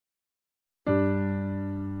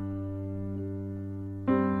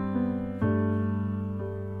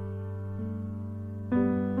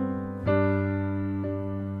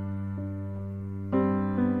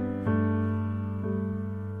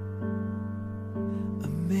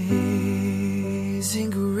Amazing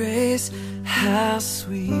grace, how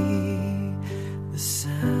sweet the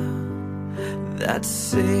sound that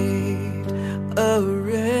saved a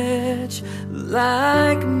wretch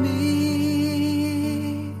like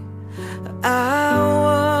me. I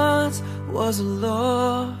once was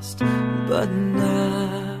lost, but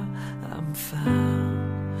now I'm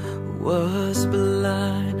found. Was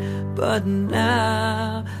blind, but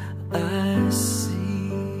now I see.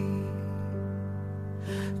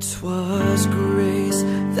 'Twas grace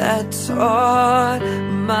that taught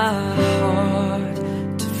my heart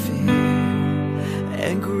to fear,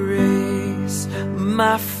 and grace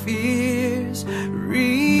my fears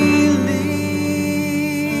relieved.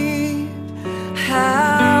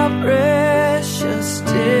 How precious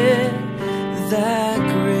did that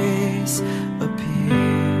grace appear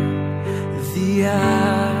the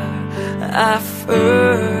hour I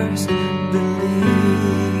first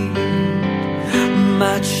believed.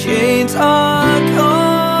 My chains are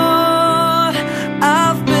gone,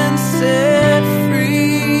 I've been set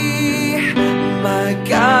free. My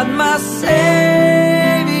God, my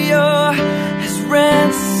Savior has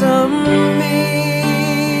ransomed me.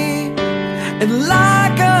 And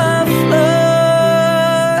like a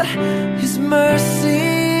flood, His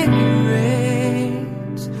mercy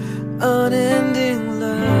reigns. Unending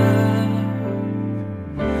love,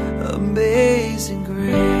 amazing grace.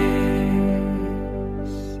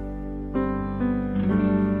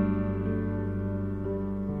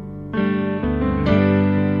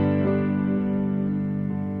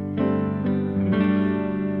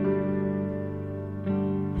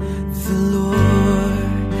 The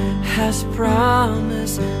Lord has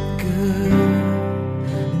promised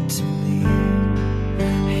good to me.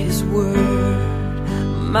 His word,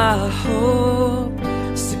 my hope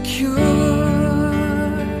secure.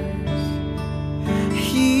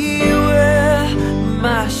 He will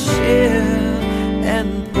my shield and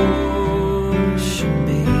portion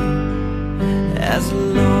me, as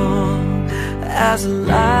long as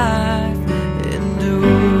life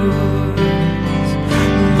endures.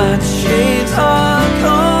 My chains are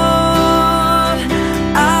gone,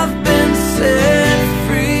 I've been set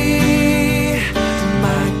free.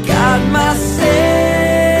 My God, my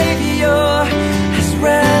Savior has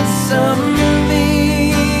ransomed me.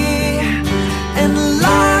 And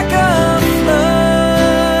like a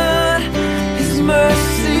flood, His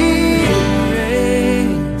mercy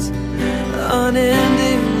reigns.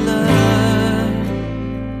 Unending love,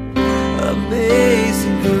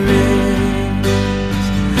 amazing grace.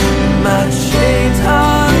 My chains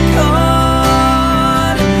are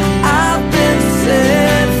gone, I've been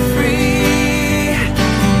set free.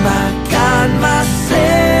 My God, my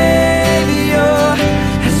Savior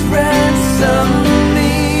has ransomed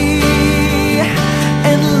me.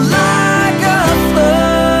 And like a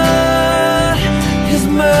flood, His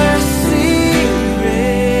mercy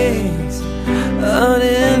reigns.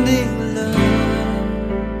 Unending love,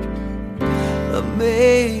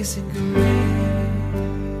 amazing grace.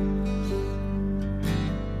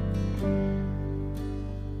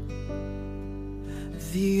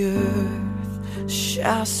 The earth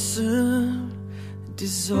shall soon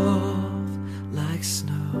dissolve like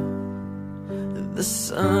snow. The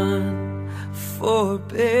sun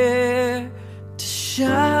forbear to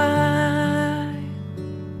shine,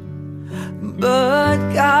 but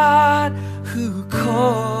God, who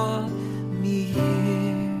called me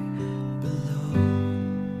here below,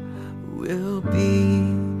 will be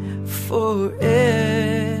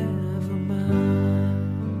forever mine.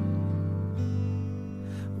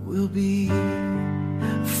 Will be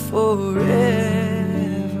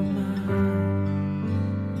forever mine.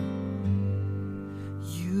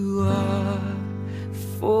 You are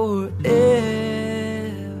forever.